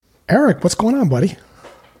Eric, what's going on, buddy?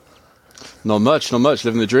 Not much.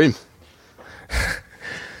 Living the dream.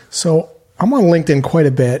 So I'm on LinkedIn quite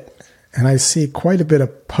a bit, and I see quite a bit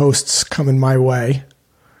of posts coming my way.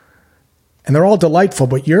 And they're all delightful,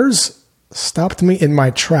 but yours stopped me in my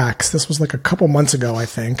tracks. This was like a couple months ago, I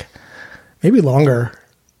think. Maybe longer.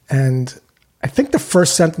 And I think the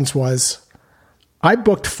first sentence was, I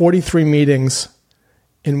booked 43 meetings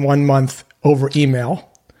in 1 month over email,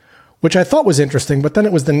 which I thought was interesting. But then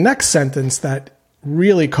it was the next sentence that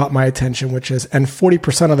really caught my attention, which is, and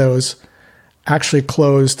 40% of those actually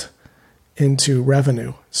closed into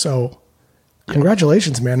revenue. So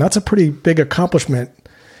congratulations, man. That's a pretty big accomplishment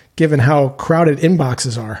given how crowded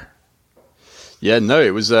inboxes are. Yeah, no,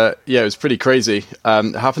 it was pretty crazy.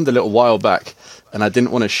 It happened a little while back, and I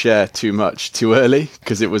didn't want to share too much too early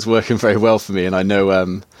because it was working very well for me. And I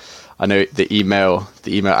know the email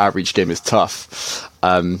outreach game is tough.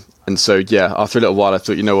 And so, yeah, after a little while, I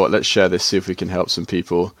thought, you know what, let's share this, see if we can help some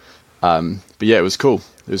people. But yeah, it was cool.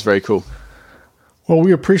 It was very cool. Well,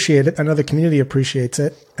 we appreciate it. I know the community appreciates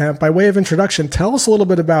it. By way of introduction, tell us a little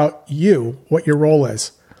bit about you, what your role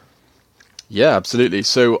is. Yeah, absolutely.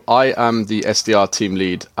 So I am the SDR team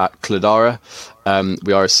lead at Cledara.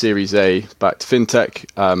 We are a Series A backed fintech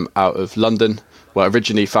out of London. Well,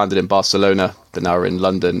 originally founded in Barcelona, but now we're in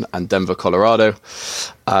London and Denver, Colorado.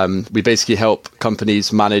 We basically help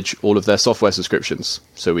companies manage all of their software subscriptions.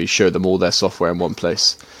 So we show them all their software in one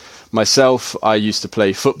place. Myself, I used to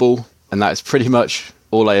play football, and that is pretty much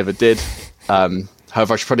all I ever did.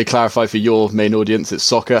 However, I should probably clarify for your main audience, it's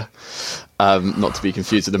soccer, not to be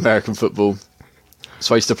confused with American football.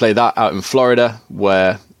 So I used to play that out in Florida,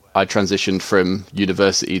 where I transitioned from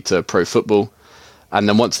university to pro football. And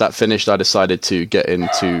then once that finished, I decided to get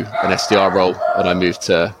into an SDR role, and I moved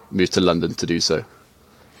to London to do so.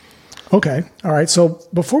 Okay. All right. So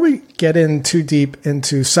before we get in too deep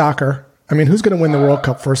into soccer, I mean, who's going to win the World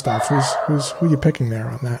Cup first off? Who are you picking there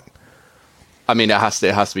on that? I mean, it has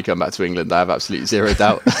to be come back to England. I have absolutely zero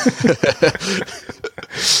doubt.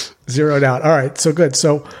 Zero doubt. All right. So good.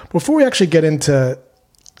 So before we actually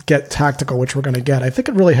get tactical, which we're going to get, I think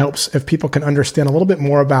it really helps if people can understand a little bit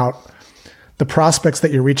more about the prospects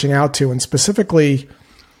that you're reaching out to, and specifically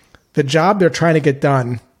the job they're trying to get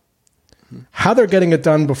done, how they're getting it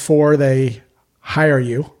done before they hire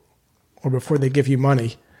you or before they give you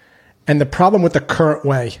money, and the problem with the current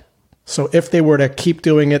way. So if they were to keep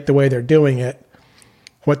doing it the way they're doing it,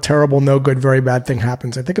 what terrible, no good, very bad thing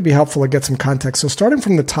happens? I think it'd be helpful to get some context. So starting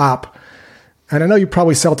from the top, and I know you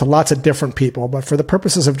probably sell to lots of different people, but for the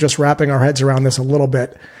purposes of just wrapping our heads around this a little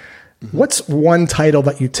bit, what's one title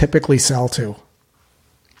that you typically sell to?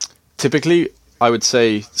 Typically, I would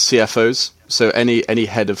say CFOs. So any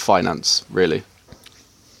head of finance, really.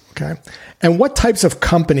 Okay. And what types of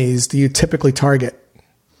companies do you typically target?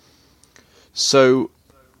 So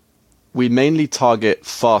we mainly target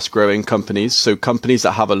fast-growing companies, so companies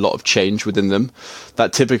that have a lot of change within them.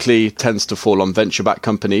 That typically tends to fall on venture-backed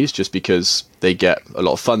companies just because they get a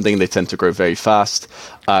lot of funding, they tend to grow very fast.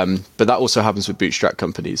 But that also happens with bootstrap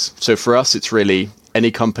companies. So for us, it's really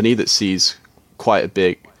any company that sees quite a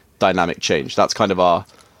big dynamic change. That's kind of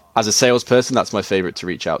as a salesperson, that's my favorite to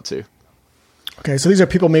reach out to. Okay, so these are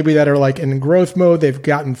people maybe that are like in growth mode, they've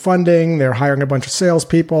gotten funding, they're hiring a bunch of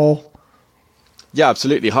salespeople. Yeah,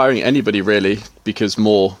 absolutely. Hiring anybody really, because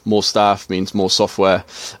more staff means more software.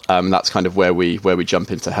 That's kind of where we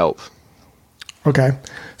jump in to help. Okay.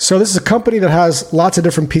 So this is a company that has lots of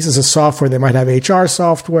different pieces of software. They might have HR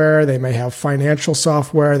software. They may have financial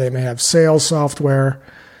software. They may have sales software.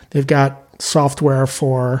 They've got software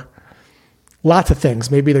for lots of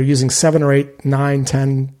things. Maybe they're using 7 or 8, 9,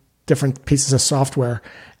 10 different pieces of software.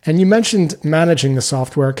 And you mentioned managing the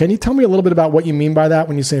software. Can you tell me a little bit about what you mean by that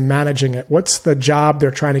when you say managing it? What's the job they're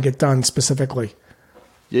trying to get done specifically?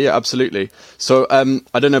 Yeah, absolutely. So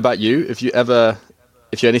I don't know about you. If you're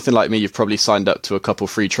anything like me, you've probably signed up to a couple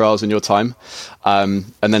free trials in your time. And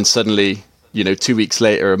then suddenly, 2 weeks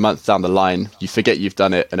later, a month down the line, you forget you've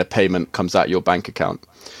done it and a payment comes out your bank account.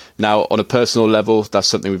 Now, on a personal level, that's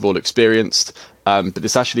something we've all experienced. But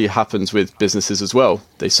this actually happens with businesses as well.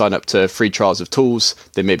 They sign up to free trials of tools.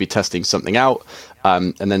 They may be testing something out,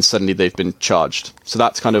 and then suddenly they've been charged. So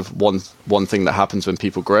that's kind of one thing that happens when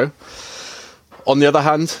people grow. On the other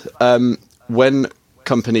hand, when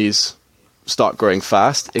companies start growing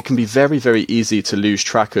fast, it can be very, very easy to lose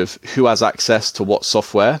track of who has access to what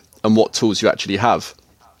software and what tools you actually have.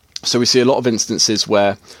 So we see a lot of instances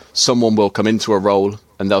where someone will come into a role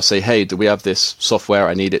and they'll say, hey, do we have this software?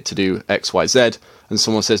 I need it to do X, Y, Z. And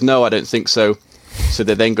someone says, no, I don't think so. So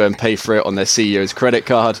they then go and pay for it on their CEO's credit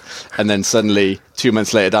card. And then suddenly 2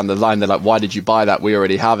 months later down the line, they're like, why did you buy that? We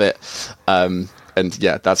already have it. And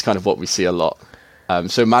yeah, that's kind of what we see a lot.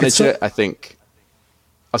 So manage it, I think.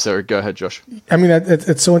 Oh, sorry, go ahead, Josh. I mean,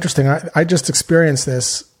 it's so interesting. I just experienced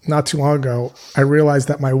this not too long ago. I realized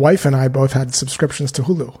that my wife and I both had subscriptions to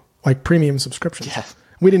Hulu, like premium subscriptions. Yeah.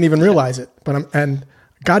 We didn't even realize it, and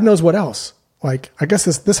God knows what else. Like, I guess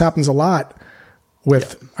this happens a lot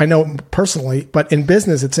with, I know personally, but in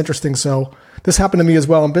business, it's interesting. So this happened to me as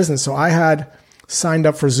well in business. So I had signed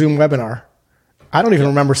up for Zoom webinar. I don't even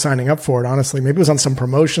remember signing up for it, honestly. Maybe it was on some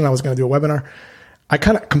promotion. I was going to do a webinar. I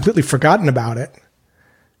kind of completely forgotten about it.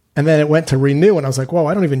 And then it went to renew, and I was like, whoa,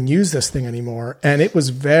 I don't even use this thing anymore. And it was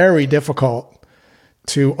very difficult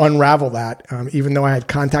to unravel that, even though I had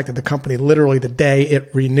contacted the company literally the day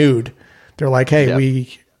it renewed. They're like,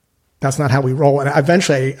 hey, that's not how we roll. And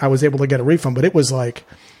eventually I was able to get a refund, but it was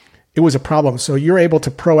a problem. So you're able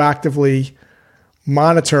to proactively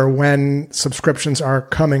monitor when subscriptions are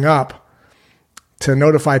coming up to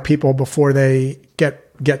notify people before they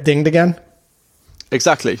get dinged again?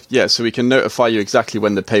 Exactly. Yeah. So we can notify you exactly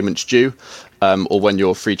when the payment's due, or when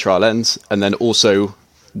your free trial ends. And then also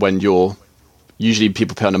when usually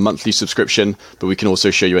people pay on a monthly subscription, but we can also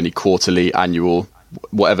show you any quarterly, annual,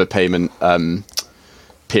 whatever payment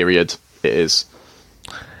period it is.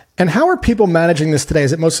 And how are people managing this today?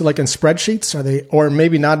 Is it mostly like in spreadsheets? Are they, or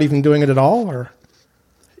maybe not even doing it at all? Or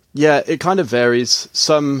yeah, it kind of varies.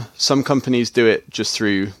 Some companies do it just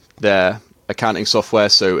through their accounting software.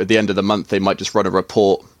 So at the end of the month, they might just run a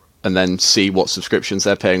report and then see what subscriptions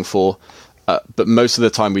they're paying for. But most of the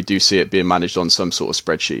time, we do see it being managed on some sort of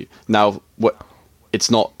spreadsheet. Now,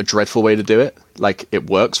 it's not a dreadful way to do it. Like, it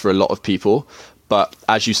works for a lot of people, but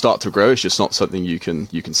as you start to grow, it's just not something you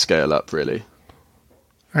can scale up, really.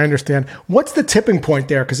 I understand. What's the tipping point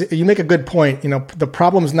there? Because you make a good point. You know, the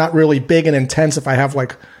problem's not really big and intense if I have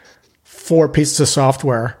like 4 pieces of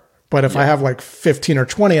software. But if I have like 15 or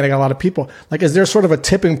 20 and I got a lot of people, like, is there sort of a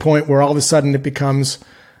tipping point where all of a sudden it becomes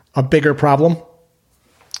a bigger problem?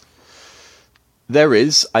 There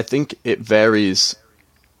is. I think it varies.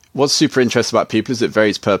 What's super interesting about people is it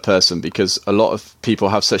varies per person, because a lot of people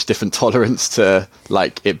have such different tolerance to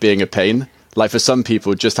like it being a pain. Like, for some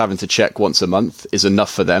people, just having to check once a month is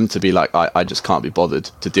enough for them to be like, I just can't be bothered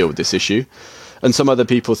to deal with this issue. And some other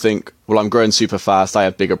people think, well, I'm growing super fast, I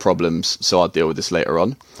have bigger problems, so I'll deal with this later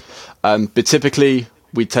on. But typically,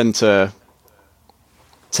 we tend to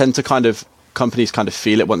kind of, companies kind of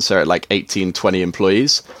feel it once they're at like 18, 20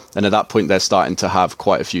 employees. And at that point, they're starting to have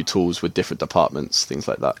quite a few tools with different departments, things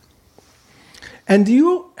like that. And do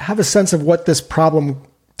you have a sense of what this problem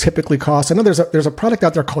typically costs? I know there's a product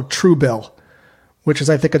out there called Truebill, which is,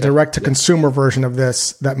 I think, a direct-to-consumer version of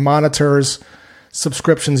this that monitors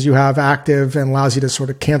subscriptions you have active and allows you to sort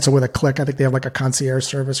of cancel with a click. I think they have like a concierge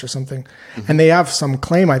service or something. Mm-hmm. And they have some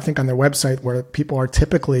claim, I think, on their website where people are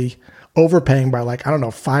typically overpaying by like, I don't know,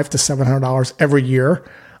 $500 to $700 every year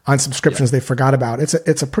on subscriptions they forgot about.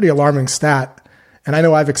 It's a pretty alarming stat. And I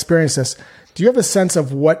know I've experienced this. Do you have a sense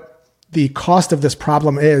of what the cost of this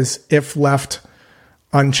problem is if left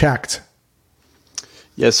unchecked?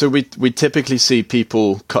 Yeah, so we typically see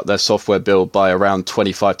people cut their software bill by around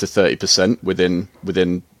 25 to 30%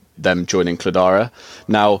 within them joining Cloudara.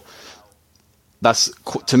 Now,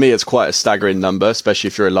 to me, it's quite a staggering number, especially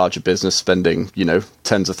if you're a larger business spending,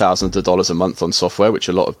 tens of thousands of dollars a month on software, which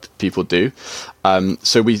a lot of people do.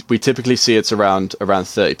 So we typically see it's around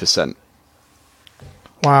 30%.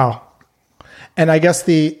 Wow. And I guess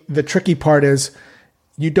the tricky part is,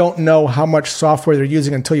 you don't know how much software they're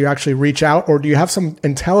using until you actually reach out, or do you have some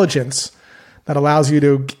intelligence that allows you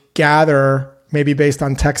to gather, maybe based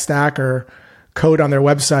on tech stack or code on their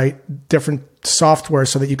website, different software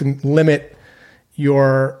so that you can limit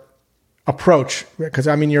your approach? Because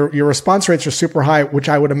I mean, your response rates are super high, which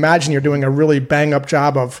I would imagine you're doing a really bang up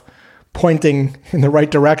job of pointing in the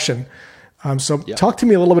right direction. Talk to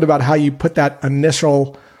me a little bit about how you put that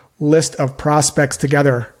initial list of prospects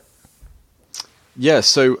together. Yeah.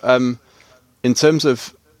 So, in terms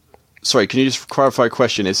of, sorry, can you just clarify a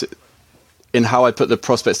question? Is it in how I put the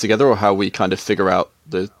prospects together, or how we kind of figure out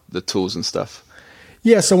the tools and stuff?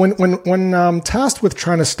 Yeah. So when tasked with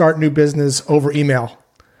trying to start new business over email,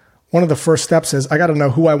 one of the first steps is I got to know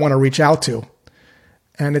who I want to reach out to.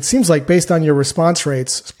 And it seems like based on your response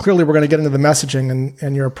rates, clearly we're going to get into the messaging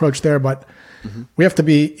and your approach there, but you have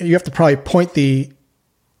to probably point the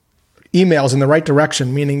emails in the right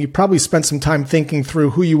direction, meaning you probably spent some time thinking through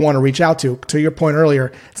who you want to reach out to. To your point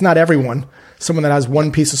earlier, it's not everyone. Someone that has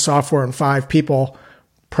one piece of software and 5 people,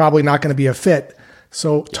 probably not going to be a fit.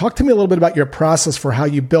 So talk to me a little bit about your process for how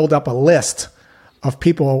you build up a list of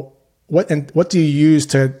people, what do you use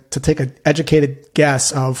to take an educated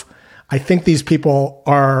guess of, I think these people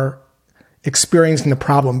are experiencing the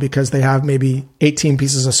problem because they have maybe 18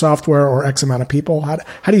 pieces of software or X amount of people? How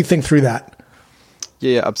do you think through that?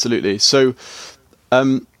 Yeah, absolutely. So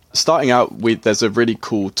starting out with, there's a really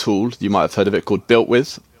cool tool, you might have heard of it, called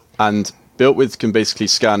BuiltWith. And BuiltWith can basically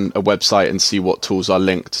scan a website and see what tools are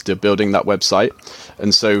linked to building that website.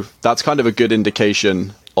 And so that's kind of a good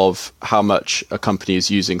indication of how much a company is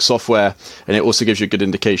using software. And it also gives you a good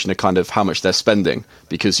indication of kind of how much they're spending,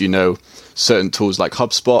 because you know certain tools like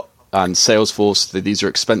HubSpot and Salesforce, these are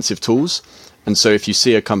expensive tools. And so if you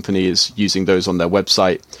see a company is using those on their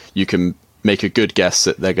website, you can make a good guess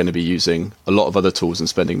that they're going to be using a lot of other tools and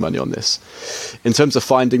spending money on this. In terms of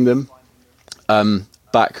finding them,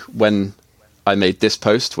 back when I made this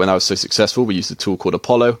post, when I was so successful, we used a tool called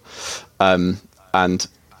Apollo. And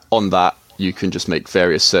on that, you can just make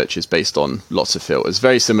various searches based on lots of filters,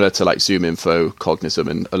 very similar to like ZoomInfo, Cognism,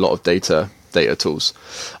 and a lot of data tools.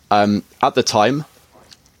 At the time,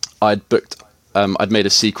 I'd made a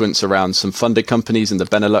sequence around some funded companies in the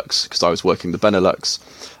Benelux, because I was working the Benelux.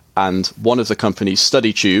 And one of the companies,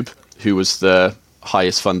 StudyTube, who was the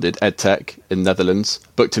highest funded edtech in Netherlands,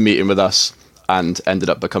 booked a meeting with us and ended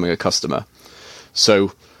up becoming a customer.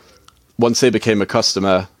 So once they became a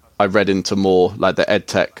customer, I read into more like the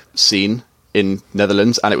edtech scene in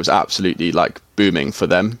Netherlands, and it was absolutely like booming for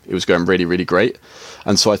them. It was going really, really great.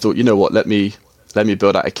 And so I thought, you know what, let me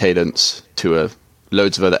build out a cadence to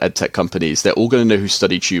loads of other edtech companies. They're all going to know who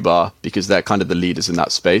StudyTube are because they're kind of the leaders in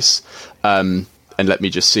that space. And let me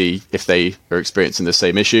just see if they are experiencing the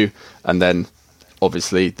same issue. And then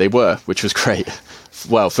obviously they were, which was great.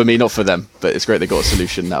 Well, for me, not for them, but it's great they got a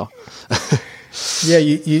solution now. Yeah,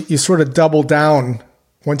 you sort of double down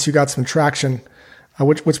once you got some traction,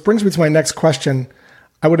 which brings me to my next question.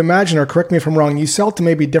 I would imagine, or correct me if I'm wrong, you sell to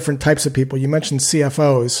maybe different types of people. You mentioned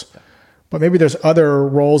CFOs, but maybe there's other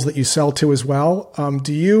roles that you sell to as well.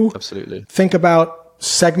 Do you absolutely think about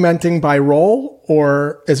segmenting by role,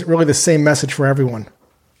 or is it really the same message for everyone?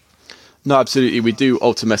 No, absolutely. We do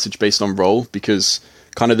alter message based on role, because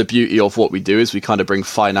kind of the beauty of what we do is we kind of bring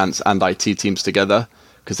finance and IT teams together,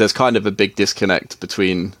 because there's kind of a big disconnect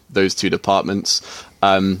between those two departments.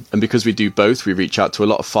 And because we do both, we reach out to a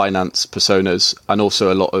lot of finance personas and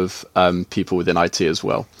also a lot of people within IT as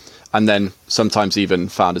well. And then sometimes even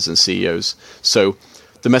founders and CEOs. So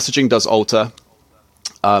the messaging does alter.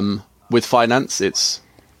 With finance, it's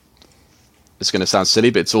going to sound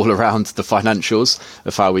silly, but it's all around the financials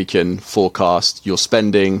of how we can forecast your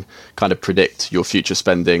spending, kind of predict your future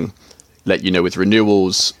spending, let you know with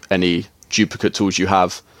renewals, any duplicate tools you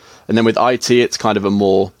have. And then with IT, it's kind of a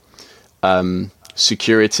more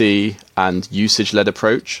security and usage-led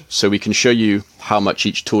approach. So we can show you how much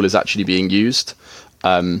each tool is actually being used.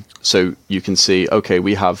 So you can see, okay,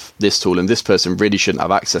 we have this tool and this person really shouldn't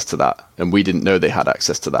have access to that, and we didn't know they had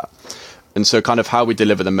access to that. And so kind of how we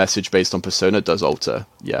deliver the message based on persona does alter.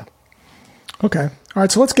 Yeah. Okay. All right.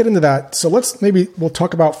 So let's get into that. So we'll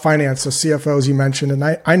talk about finance. So CFOs you mentioned,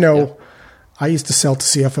 and I know I used to sell to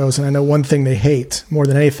CFOs, and I know one thing they hate more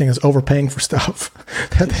than anything is overpaying for stuff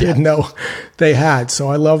that they didn't know they had. So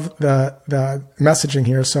I love the messaging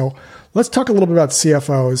here. So let's talk a little bit about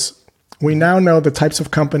CFOs. We now know the types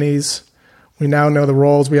of companies. We now know the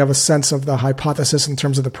roles. We have a sense of the hypothesis in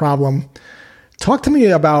terms of the problem. Talk to me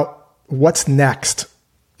about what's next.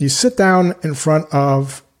 You sit down in front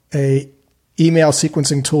of a email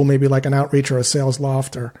sequencing tool, maybe like an Outreach or a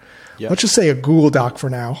Salesloft, or let's just say a Google Doc for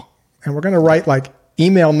now. And we're going to write like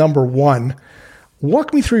email number 1.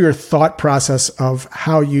 Walk me through your thought process of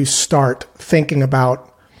how you start thinking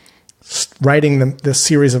about writing this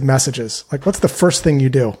series of messages. Like, what's the first thing you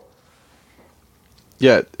do?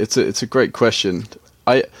 Yeah, it's a great question.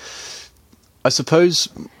 I suppose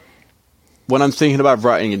when I'm thinking about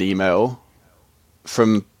writing an email,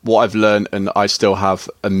 from what I've learned, and I still have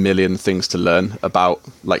a million things to learn about,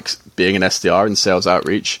 like being an SDR and sales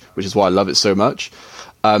outreach, which is why I love it so much.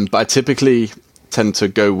 But I typically tend to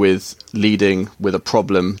go with leading with a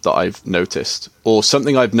problem that I've noticed, or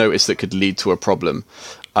something I've noticed that could lead to a problem.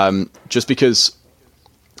 Just because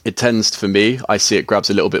it tends, for me, I see it grabs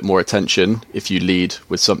a little bit more attention if you lead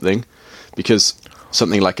with something, because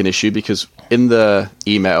something like an issue, because in the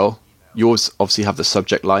email, you always obviously have the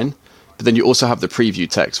subject line, but then you also have the preview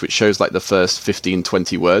text, which shows like the first 15,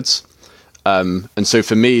 20 words. And so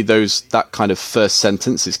for me, that kind of first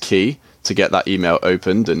sentence is key to get that email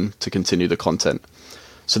opened and to continue the content.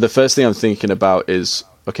 So the first thing I'm thinking about is,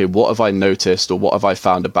 okay, what have I noticed or what have I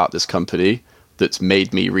found about this company that's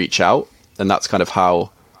made me reach out? And that's kind of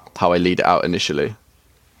how I lead it out initially.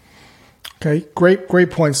 Okay, great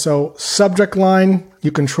point. So subject line,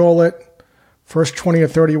 you control it. First 20 or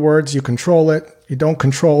 30 words, you control it. You don't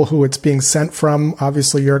control who it's being sent from.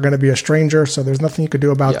 Obviously, you're going to be a stranger, so there's nothing you could do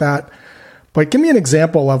about that. But give me an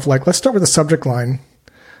example of, like, let's start with the subject line.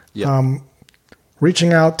 Yeah.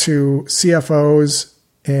 Reaching out to CFOs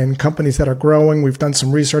in companies that are growing. We've done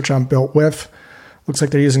some research on Built With. Looks like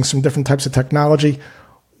they're using some different types of technology.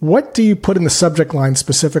 What do you put in the subject line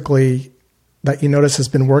specifically that you notice has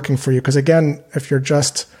been working for you? Because again, if you're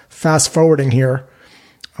just fast forwarding here,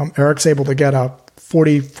 Eric's able to get a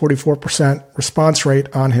 44% response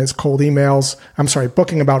rate on his cold emails.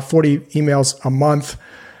 Booking about 40 emails a month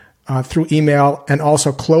through email, and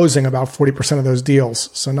also closing about 40% of those deals.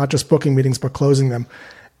 So not just booking meetings, but closing them.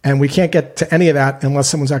 And we can't get to any of that unless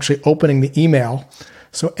someone's actually opening the email.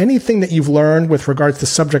 So anything that you've learned with regards to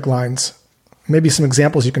subject lines, maybe some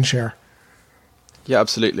examples you can share. Yeah,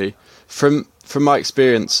 absolutely. From my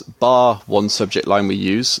experience, bar one subject line we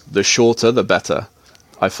use, the shorter, the better,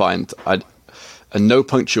 I find. And no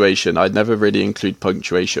punctuation. I'd never really include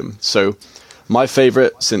punctuation. So my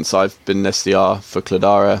favorite, since I've been an SDR for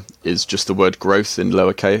Cloudara, is just the word growth in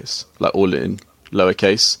lowercase, like all in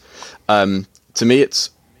lowercase. To me,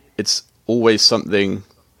 it's always something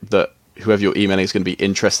that whoever you're emailing is going to be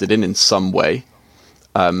interested in some way.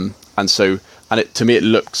 To me, it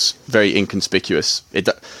looks very inconspicuous.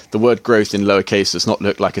 The word growth in lowercase does not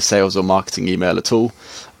look like a sales or marketing email at all.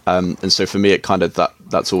 And so for me, it kind of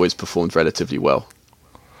that's always performed relatively well.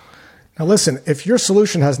 Now listen, if your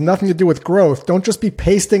solution has nothing to do with growth, don't just be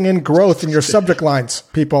pasting in growth in your subject lines,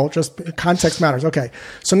 people. Just context matters. Okay.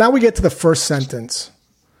 So now we get to the first sentence.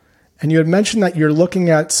 And you had mentioned that you're looking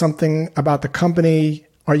at something about the company.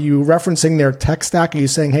 Are you referencing their tech stack? Are you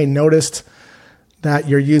saying, hey, noticed that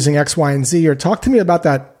you're using X, Y, and Z? Or talk to me about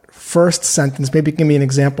that first sentence. Maybe give me an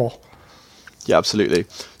example. Yeah, absolutely.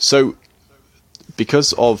 So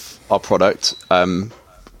because of our product,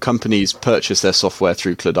 companies purchase their software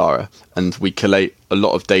through Cloudara, and we collate a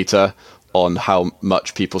lot of data on how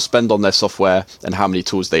much people spend on their software and how many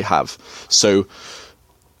tools they have. So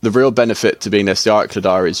the real benefit to being an SDR at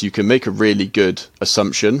Cloudara is you can make a really good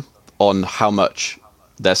assumption on how much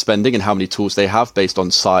they're spending and how many tools they have based on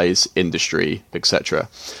size, industry, etc.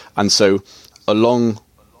 And so along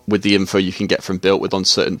with the info you can get from Built With on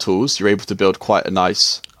certain tools, you're able to build quite a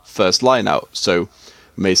nice first line out. So you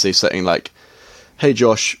may say something like, hey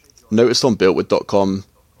Josh, noticed on builtwith.com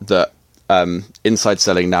that Inside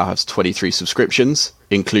Selling now has 23 subscriptions,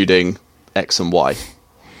 including X and Y.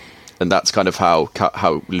 And that's kind of how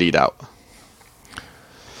we lead out.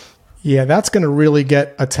 Yeah, that's going to really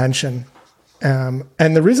get attention.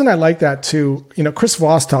 And the reason I like that too, Chris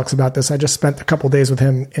Voss talks about this. I just spent a couple of days with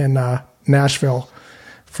him in Nashville.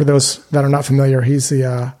 For those that are not familiar, he's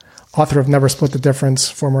the author of Never Split the Difference,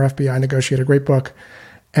 former FBI negotiator, great book.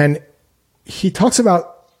 And he talks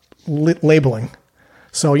about labeling.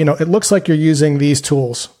 So, it looks like you're using these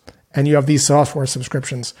tools and you have these software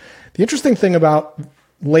subscriptions. The interesting thing about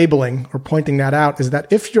labeling or pointing that out is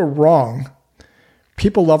that if you're wrong,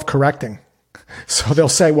 people love correcting. So they'll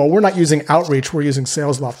say, well, we're not using Outreach, we're using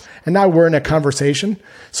SalesLoft. And now we're in a conversation.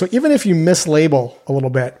 So even if you mislabel a little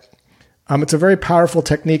bit, it's a very powerful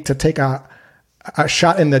technique to take a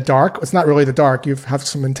shot in the dark. It's not really the dark. You have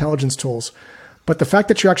some intelligence tools. But the fact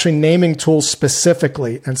that you're actually naming tools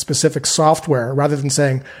specifically and specific software, rather than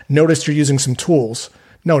saying, notice you're using some tools.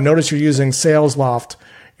 No, notice you're using SalesLoft,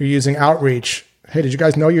 you're using Outreach. Hey, did you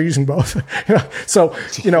guys know you're using both? So,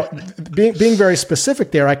 being very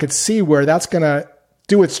specific there, I could see where that's going to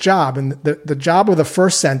do its job. And the job of the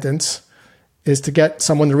first sentence is to get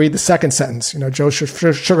someone to read the second sentence. Joe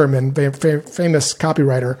Sugarman, famous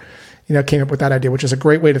copywriter, came up with that idea, which is a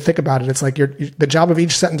great way to think about it. It's like the job of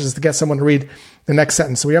each sentence is to get someone to read the next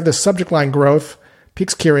sentence. So we have this subject line growth,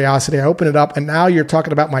 piques curiosity. I open it up, and now you're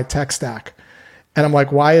talking about my tech stack. And I'm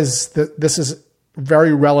like, why is this is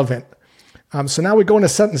very relevant? So now we go into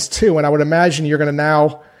sentence 2, and I would imagine you're going to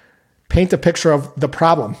now paint a picture of the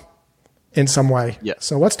problem in some way. Yeah.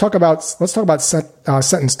 So let's talk about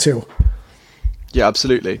sentence 2. Yeah,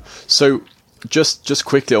 absolutely. So just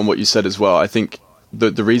quickly on what you said as well, I think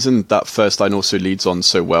the reason that first line also leads on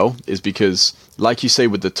so well is because, like you say,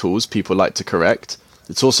 with the tools, people like to correct.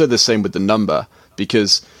 It's also the same with the number,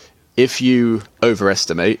 because if you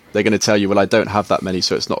overestimate, they're going to tell you, well, I don't have that many,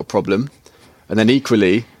 so it's not a problem. And then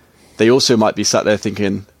equally, they also might be sat there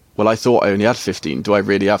thinking, well, I thought I only had 15. Do I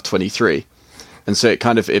really have 23? And so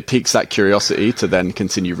it piques that curiosity to then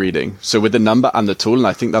continue reading. So with the number and the tool, and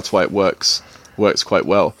I think that's why it works quite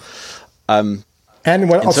well. And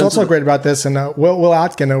what's also great about this, and Will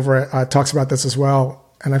Atkin over talks about this as well,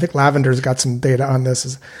 and I think Lavender's got some data on this,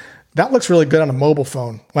 is that looks really good on a mobile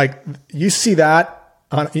phone. Like you see that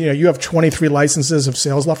on, you have 23 licenses of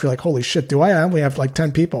sales left. You're like, holy shit, do I only have like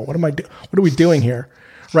 10 people? What are we doing here?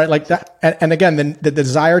 Right. Like that. And again, the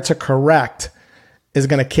desire to correct is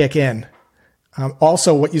going to kick in.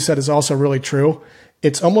 Also, what you said is also really true.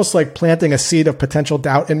 It's almost like planting a seed of potential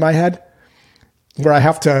doubt in my head where I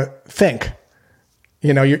have to think,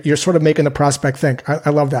 you're sort of making the prospect think. I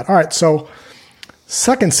love that. All right. So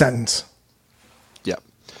second sentence. Yeah.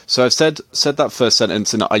 So I've said that first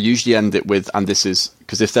sentence, and I usually end it with, and this is,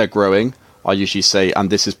 because if they're growing, I usually say, and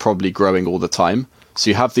this is probably growing all the time. So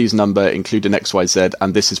you have these number, include an XYZ,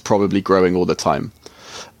 and this is probably growing all the time.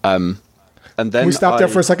 And then Can we stop there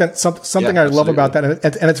for a second? Something I love about that,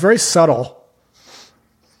 and it's very subtle,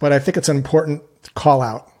 but I think it's an important call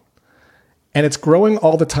out. And it's growing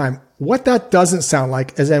all the time. What that doesn't sound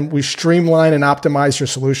like is then we streamline and optimize your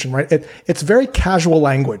solution, right? It's very casual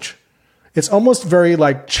language. It's almost very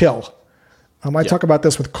like chill. I talk about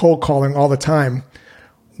this with cold calling all the time,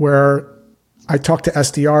 where I talk to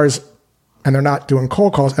SDRs and they're not doing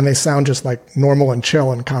cold calls and they sound just like normal and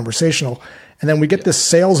chill and conversational. And then we get this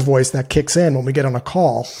sales voice that kicks in when we get on a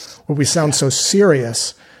call where we sound so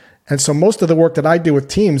serious. And so most of the work that I do with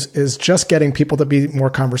teams is just getting people to be more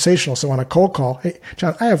conversational. So on a cold call, hey,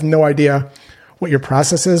 John, I have no idea what your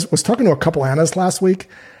process is. Was talking to a couple Annas last week,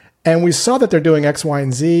 and we saw that they're doing X, Y,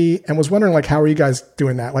 and Z, and was wondering, like, how are you guys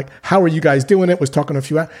doing that? Like, how are you guys doing it? Was talking to a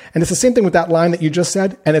few, and it's the same thing with that line that you just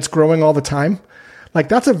said, and it's growing all the time. Like,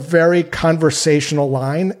 that's a very conversational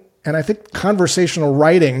line, and I think conversational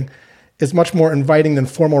writing is much more inviting than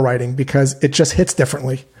formal writing because it just hits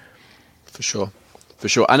differently. For sure.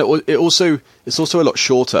 And it's also a lot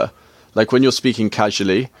shorter. Like when you're speaking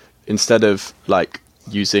casually, instead of like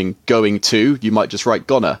using going to, you might just write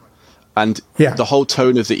gonna. And the whole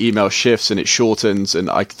tone of the email shifts and it shortens. And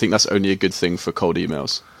I think that's only a good thing for cold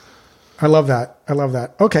emails. I love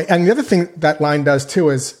that. Okay. And the other thing that line does too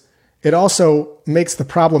is it also makes the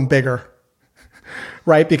problem bigger,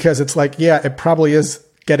 right? Because it's like, it probably is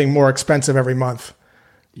getting more expensive every month.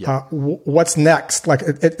 Yeah. What's next? Like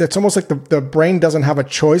it's almost like the brain doesn't have a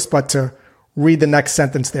choice but to read the next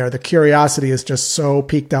sentence there. The curiosity is just so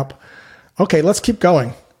peaked up. Okay, let's keep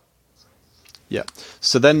going. Yeah.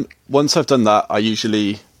 So then once I've done that, I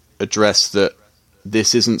usually address that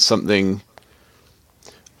this isn't something,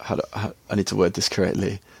 I need to word this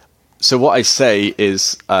correctly. So what I say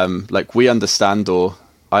is like I understand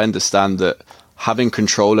that having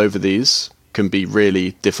control over these can be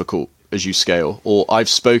really difficult as you scale, or I've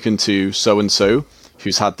spoken to so-and-so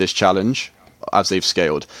who's had this challenge as they've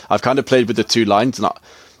scaled. I've kind of played with the two lines, and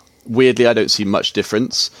weirdly, I don't see much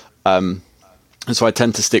difference. And so I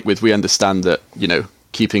tend to stick with, we understand that,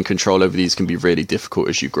 keeping control over these can be really difficult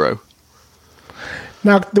as you grow.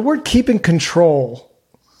 Now, the word keeping control,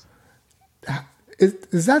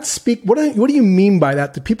 does that speak, what do you mean by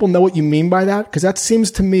that? Do people know what you mean by that? Because that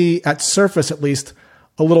seems to me, at surface at least,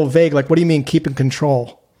 a little vague. Like, what do you mean keeping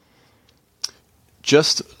control?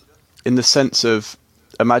 Just in the sense of,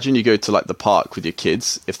 imagine you go to like the park with your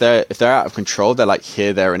kids. If they're out of control, they're like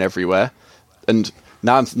here, there, and everywhere. And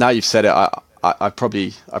now you've said it, I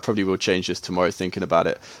probably will change this tomorrow thinking about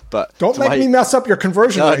it. But don't make me mess up your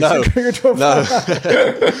conversion rate. No,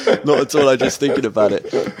 not at all. I'm just thinking about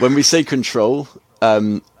it. When we say control,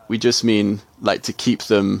 we just mean like to keep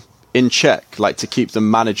them in check, like to keep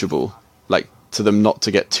them manageable, like to them not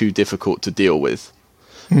to get too difficult to deal with.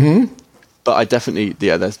 Mm-hmm. But I definitely,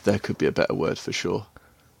 there could be a better word for sure.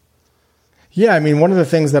 Yeah, I mean, one of the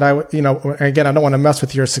things that again, I don't want to mess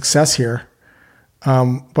with your success here,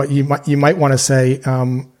 but you might want to say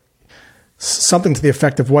something to the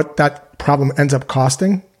effect of what that problem ends up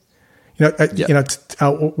costing.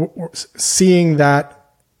 Seeing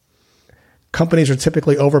that companies are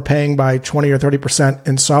typically overpaying by 20 or 30%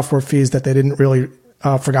 in software fees that they didn't really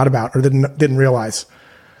forgot about or didn't realize.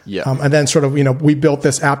 Yeah. And then sort of, we built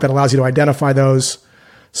this app that allows you to identify those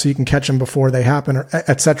so you can catch them before they happen, or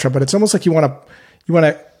et cetera. But it's almost like you want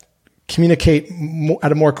to communicate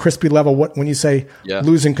at a more crispy level. When you say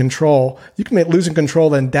losing control, you can make losing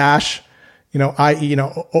control and dash, i.e.,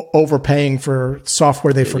 overpaying for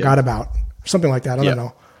software they forgot about, or something like that. I don't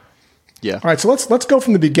know. Yeah. All right. So let's go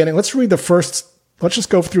from the beginning. Let's read let's just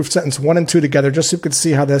go through sentence 1 and 2 together, just so you can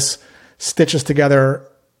see how this stitches together.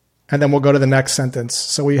 And then we'll go to the next sentence.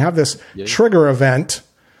 So we have this trigger event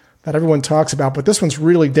that everyone talks about, but this one's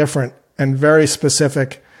really different and very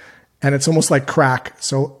specific, and it's almost like crack.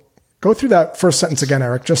 So go through that first sentence again,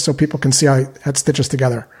 Eric, just so people can see how that stitches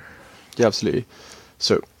together. Yeah, absolutely.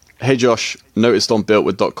 So, hey Josh, noticed on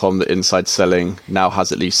builtwith.com that Inside Selling now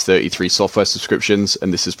has at least 33 software subscriptions,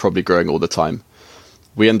 and this is probably growing all the time.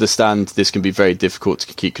 we understand this can be very difficult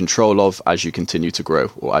to keep control of as you continue to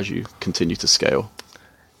grow or as you continue to scale.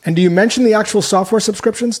 And do you mention the actual software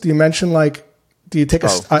subscriptions? Do you mention do you take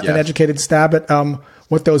an educated stab at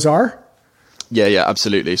what those are? Yeah,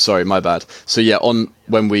 absolutely. Sorry, my bad. So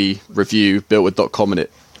when we review builtwith.com and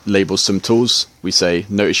it labels some tools, we say,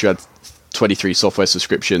 notice you had 23 software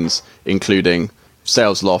subscriptions, including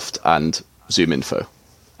SalesLoft and ZoomInfo.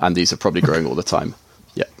 And these are probably growing all the time.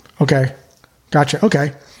 Yeah. Okay. Gotcha.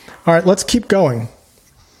 Okay. All right, let's keep going.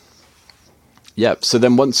 Yeah. So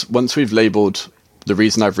then once we've labeled the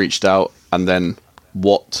reason I've reached out and then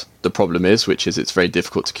what the problem is, which is it's very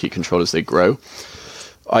difficult to keep control as they grow,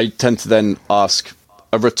 I tend to then ask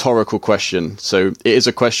a rhetorical question. So it is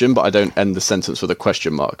a question, but I don't end the sentence with a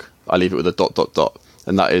question mark. I leave it with a ...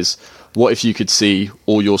 And that is, what if you could see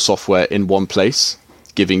all your software in one place,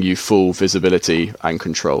 giving you full visibility and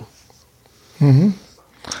control? Mm-hmm.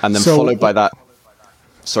 And then followed by that,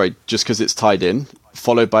 sorry, just because it's tied in,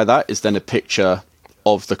 followed by that is then a picture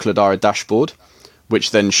of the Cloudara dashboard,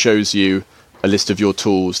 which then shows you a list of your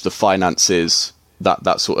tools, the finances,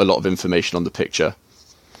 that sort of a lot of information on the picture.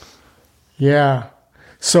 Yeah.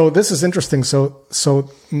 So this is interesting.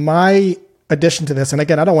 So my addition to this, and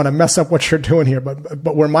again, I don't want to mess up what you're doing here,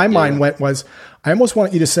 but where my mind went was, I almost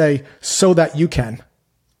want you to say, so that you can.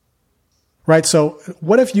 Right? So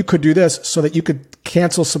what if you could do this so that you could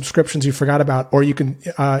cancel subscriptions you forgot about, or you can,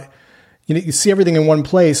 you see everything in one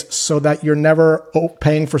place so that you're never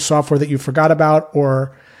paying for software that you forgot about,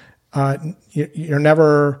 or you're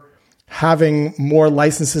never having more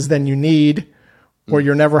licenses than you need, or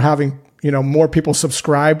you're never having, more people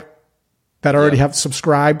subscribe that already have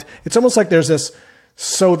subscribed. It's almost like there's this,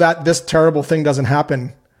 so that this terrible thing doesn't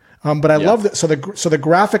happen. But I love that. So the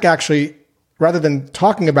graphic actually, rather than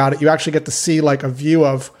talking about it, you actually get to see like a view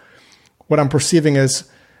of what I'm perceiving as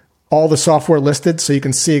all the software listed. So you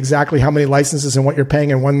can see exactly how many licenses and what you're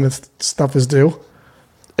paying and when this stuff is due.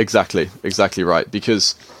 Exactly right.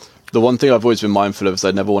 Because the one thing I've always been mindful of is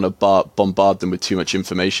I never want to bombard them with too much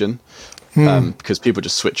information, because people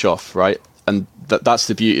just switch off, right? And that's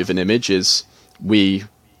the beauty of an image is you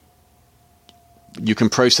can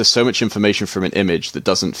process so much information from an image that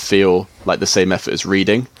doesn't feel like the same effort as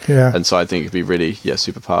reading. Yeah. And so I think it'd be really,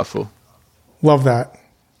 super powerful. Love that.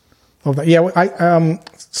 Yeah. I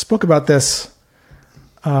spoke about this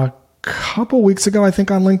a couple weeks ago, I think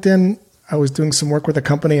on LinkedIn. I was doing some work with a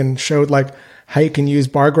company and showed like how you can use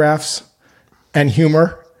bar graphs and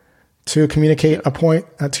humor to communicate a point.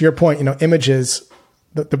 To your point, images,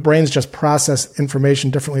 the brains just process information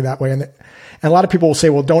differently that way. And a lot of people will say,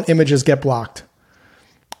 well, don't images get blocked?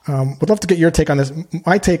 Would love to get your take on this.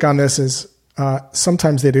 My take on this is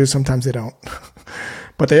sometimes they do, sometimes they don't.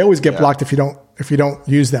 But they always get blocked if you don't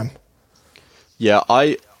use them. Yeah,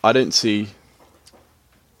 I don't see,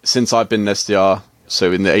 since I've been an SDR,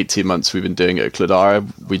 so in the 18 months we've been doing it at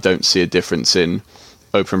Cloudara, we don't see a difference in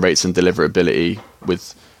open rates and deliverability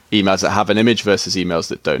with emails that have an image versus emails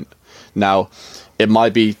that don't. Now, it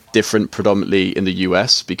might be different predominantly in the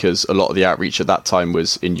US because a lot of the outreach at that time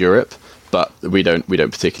was in Europe, but we don't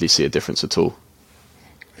particularly see a difference at all.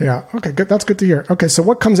 Yeah. Okay. Good. That's good to hear. Okay. So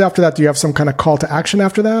what comes after that? Do you have some kind of call to action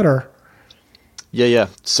after that, or? Yeah.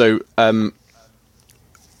 So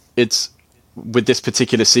it's with this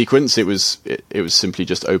particular sequence, it was simply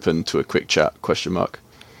just open to a quick chat ?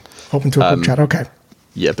 Open to a quick chat. Okay.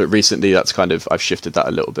 Yeah, but recently that's I've shifted that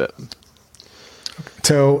a little bit.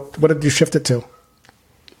 So what did you shift it to?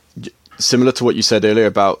 Similar to what you said earlier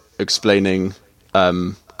about explaining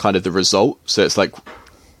kind of the result. So it's like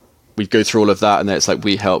we go through all of that and then it's like,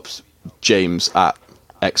 we helped James at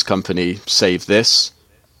X company save this.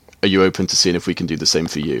 Are you open to seeing if we can do the same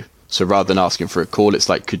for you? So rather than asking for a call, it's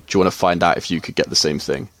like, do you want to find out if you could get the same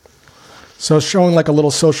thing? So showing like a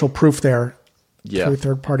little social proof there. Yeah. Through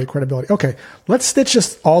third-party credibility. Okay, let's stitch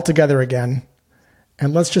this all together again,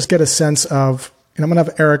 and let's just get a sense of. And I'm going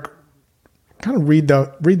to have Eric kind of read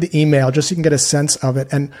the email just so you can get a sense of it.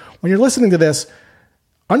 And when you're listening to this,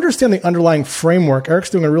 understand the underlying framework. Eric's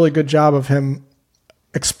doing a really good job of him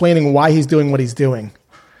explaining why he's doing what he's doing,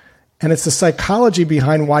 and it's the psychology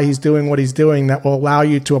behind why he's doing what he's doing that will allow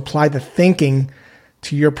you to apply the thinking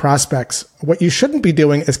to your prospects. What you shouldn't be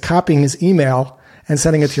doing is copying his email and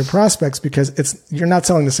sending it to your prospects, because you're not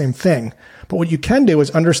selling the same thing. But what you can do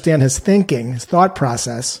is understand his thinking, his thought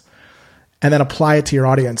process, and then apply it to your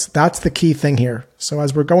audience. That's the key thing here. So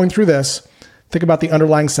as we're going through this, think about the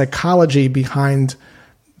underlying psychology behind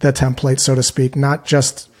the template, so to speak, not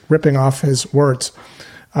just ripping off his words.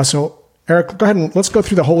 So Eric, go ahead and let's go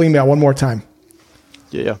through the whole email one more time.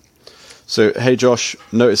 Yeah. So, hey Josh,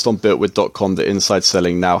 noticed on builtwith.com that Inside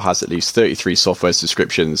Selling now has at least 33 software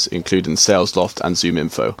subscriptions, including SalesLoft and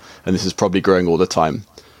ZoomInfo, and this is probably growing all the time.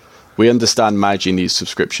 We understand managing these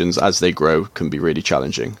subscriptions as they grow can be really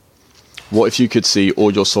challenging. What if you could see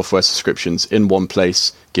all your software subscriptions in one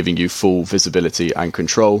place, giving you full visibility and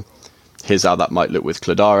control? Here's how that might look with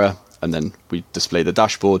Cloudara, and then we display the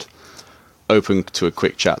dashboard. Open to a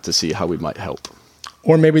quick chat to see how we might help.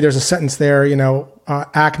 Or maybe there's a sentence there,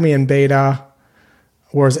 Acme and Beta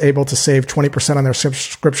was able to save 20% on their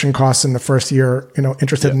subscription costs in the first year,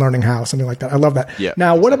 interested in learning how, something like that. I love that. Yeah,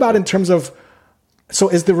 now, what about in terms of, so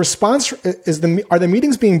is the response, are the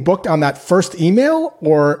meetings being booked on that first email,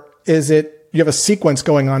 or is it, you have a sequence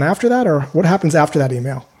going on after that, or what happens after that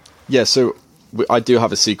email? Yeah, so I do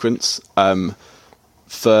have a sequence.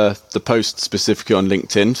 For the post specifically on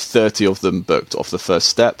LinkedIn, 30 of them booked off the first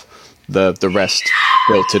step. The rest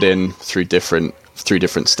filtered in through different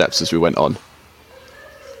steps as we went on.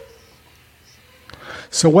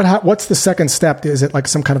 So what's the second step? Is it like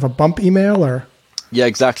some kind of a bump email or? Yeah,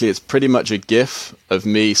 exactly. It's pretty much a GIF of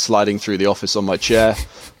me sliding through the office on my chair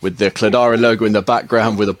with the Cloudara logo in the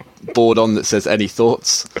background with a board on that says any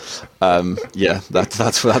thoughts.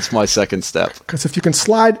 That's my second step. Because if you can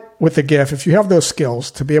slide with the GIF, if you have those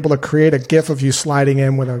skills to be able to create a GIF of you sliding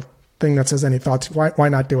in with a thing that says any thoughts, why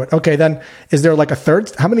not do it? Okay, then is there like a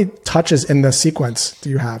third? How many touches in the sequence do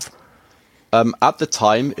you have? At the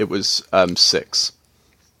time, it was 6.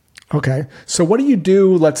 Okay, so what do you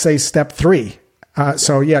do? Let's say step 3.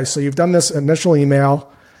 So you've done this initial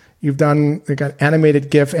email, you've done like an animated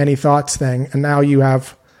GIF, any thoughts thing, and now you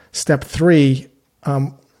have step 3.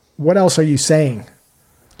 What else are you saying?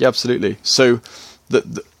 Yeah, absolutely. So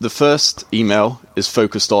the first email is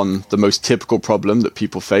focused on the most typical problem that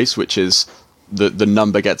people face, which is the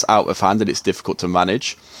number gets out of hand and it's difficult to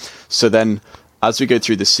manage. So then as we go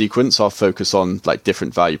through this sequence, I'll focus on like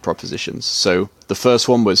different value propositions. So the first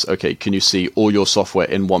one was, okay, can you see all your software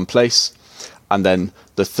in one place? And then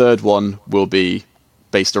the third one will be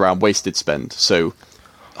based around wasted spend. So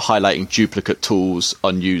highlighting duplicate tools,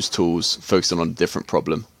 unused tools, focusing on a different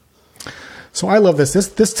problem. So I love this.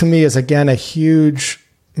 This to me is, again, a huge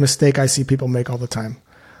mistake I see people make all the time,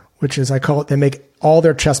 which is I call it, they make all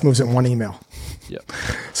their chess moves in one email. Yeah.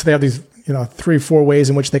 So they have these, 3-4 ways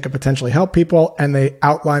in which they could potentially help people, and they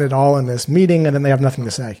outline it all in this meeting, and then they have nothing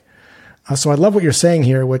to say. So I love what you're saying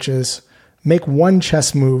here, which is make one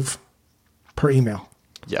chess move per email.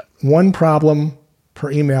 Yeah. One problem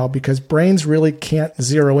per email, because brains really can't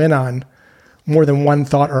zero in on more than one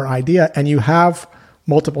thought or idea, and you have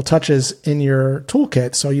multiple touches in your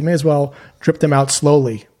toolkit, so you may as well drip them out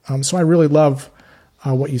slowly. So I really love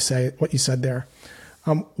what you said there.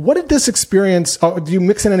 What did this experience? Do you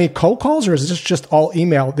mix in any cold calls, or is this just all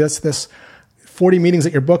email? This 40 meetings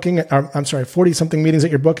that you're booking. 40 something meetings that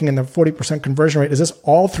you're booking, and the 40% conversion rate. Is this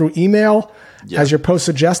all through email, as your post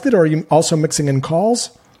suggested, or are you also mixing in calls?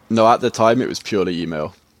 No, at the time it was purely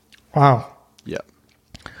email. Wow. Yeah.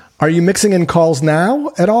 Are you mixing in calls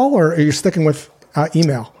now at all, or are you sticking with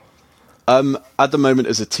email? At the moment,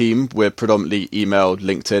 as a team, we're predominantly email,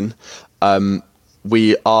 LinkedIn.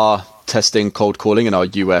 We are testing cold calling in our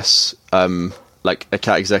US,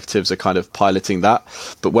 account executives are kind of piloting that.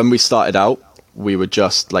 But when we started out, we were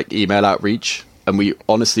just like email outreach, and we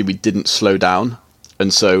didn't slow down.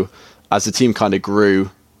 And so as the team kind of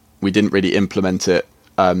grew, we didn't really implement it.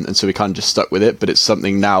 And so we kind of just stuck with it. But it's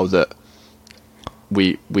something now that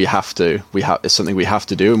it's something we have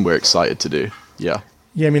to do, and we're excited to do. Yeah.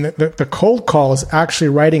 Yeah. I mean, the cold call is actually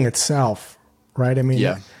writing itself, right? I mean,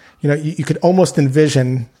 yeah. You could almost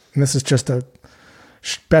envision, and this is just a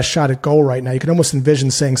best shot at goal right now. You can almost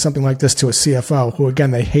envision saying something like this to a CFO who,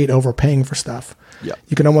 again, they hate overpaying for stuff. Yeah.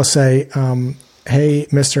 You can almost say, hey,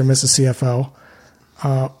 Mr. and Mrs.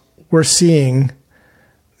 CFO, we're seeing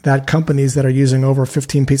that companies that are using over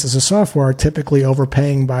 15 pieces of software are typically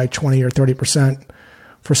overpaying by 20 or 30%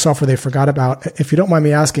 for software they forgot about. If you don't mind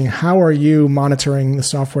me asking, how are you monitoring the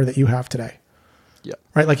software that you have today? Yeah.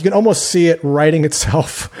 Right. Like you can almost see it writing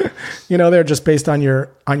itself, there just based on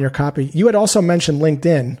your copy. You had also mentioned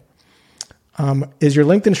LinkedIn. Is your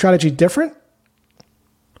LinkedIn strategy different?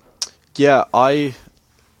 Yeah, I'm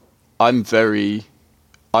very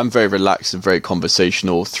relaxed and very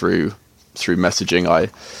conversational through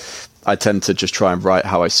messaging. I tend to just try and write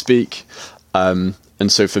how I speak. And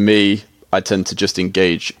so for me, I tend to just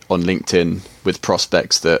engage on LinkedIn with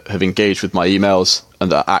prospects that have engaged with my emails and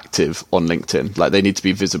that are active on LinkedIn. Like they need to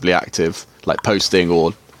be visibly active, like posting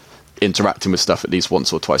or interacting with stuff at least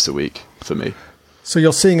once or twice a week for me. So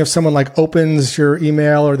you're seeing if someone like opens your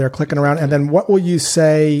email or they're clicking around, and then what will you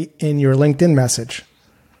say in your LinkedIn message?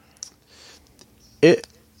 It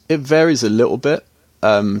varies a little bit,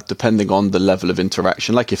 depending on the level of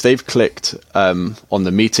interaction. Like if they've clicked on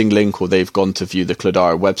the meeting link or they've gone to view the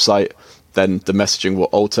Cledara website, then the messaging will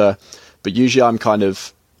alter. But usually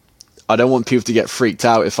I don't want people to get freaked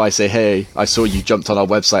out if I say, hey, I saw you jumped on our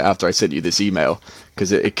website after I sent you this email,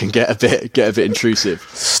 because it can get a bit intrusive.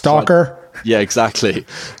 Stalker. Yeah, exactly.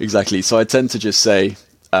 So I tend to just say,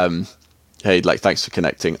 hey, like, thanks for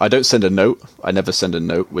connecting. I don't send a note. I never send a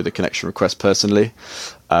note with a connection request personally.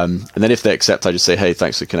 And then if they accept, I just say, hey,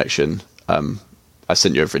 thanks for connection. I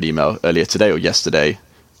sent you over an email earlier today or yesterday.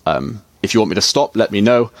 If you want me to stop, let me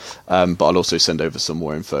know. But I'll also send over some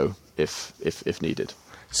more info if needed.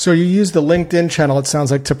 So you use the LinkedIn channel, it sounds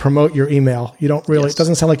like, to promote your email. You don't really, Yes. It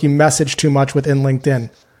doesn't sound like you message too much within LinkedIn.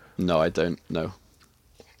 No, I don't. No.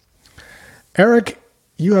 Eric,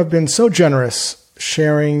 you have been so generous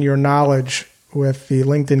sharing your knowledge with the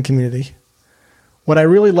LinkedIn community. What I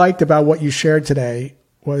really liked about what you shared today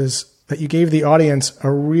was that you gave the audience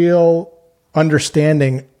a real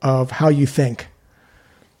understanding of how you think.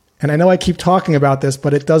 And I know I keep talking about this,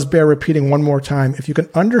 but it does bear repeating one more time. If you can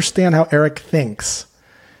understand how Eric thinks,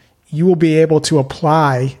 you will be able to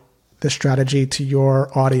apply the strategy to your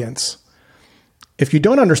audience. If you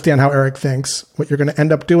don't understand how Eric thinks, what you're going to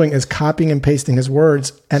end up doing is copying and pasting his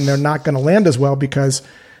words, and they're not going to land as well because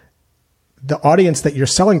the audience that you're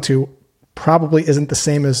selling to probably isn't the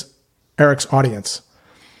same as Eric's audience.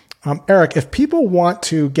 Eric, if people want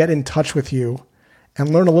to get in touch with you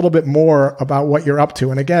and learn a little bit more about what you're up to,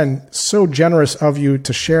 and again, so generous of you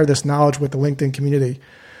to share this knowledge with the LinkedIn community,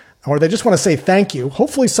 or they just want to say thank you.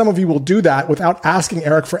 Hopefully some of you will do that without asking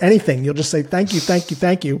Eric for anything. You'll just say thank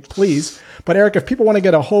you, please. But Eric, if people want to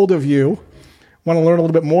get a hold of you, want to learn a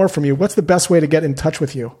little bit more from you, what's the best way to get in touch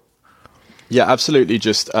with you? Yeah, absolutely.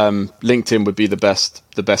 Just LinkedIn would be the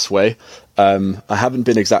best way. I haven't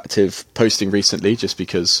been as active posting recently just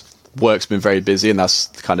because work's been very busy, and that's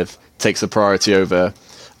kind of takes the priority over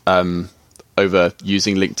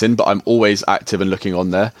using LinkedIn. But I'm always active and looking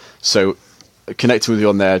on there. So connecting with you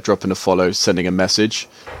on there, dropping a follow, sending a message.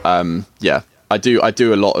 Yeah, I do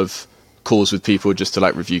a lot of calls with people just to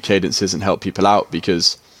like review cadences and help people out,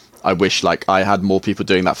 because I wish like I had more people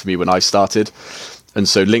doing that for me when I started. And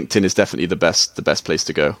so LinkedIn is definitely the best place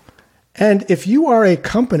to go. And if you are a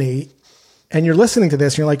company and you're listening to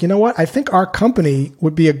this and you're like, you know what, I think our company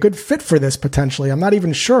would be a good fit for this potentially, I'm not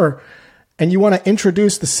even sure, and you want to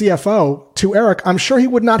introduce the CFO to Eric, I'm sure he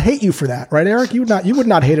would not hate you for that, right, Eric? You would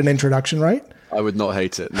not hate an introduction, right? I would not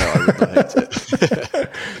hate it. No, I would not hate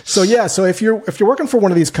it. So if you're working for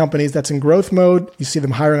one of these companies that's in growth mode, you see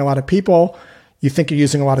them hiring a lot of people, you think you're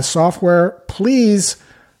using a lot of software, please,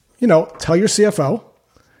 tell your CFO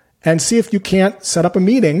and see if you can't set up a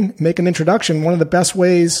meeting, make an introduction. One of the best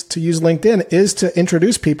ways to use LinkedIn is to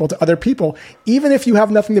introduce people to other people, even if you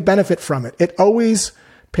have nothing to benefit from it. It always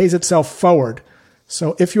pays itself forward.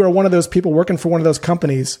 So if you are one of those people working for one of those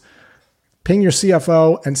companies, ping your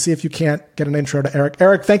CFO and see if you can't get an intro to Eric.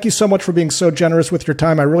 Eric, thank you so much for being so generous with your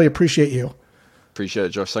time. I really appreciate you. Appreciate it,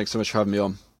 Josh. Thanks so much for having me on.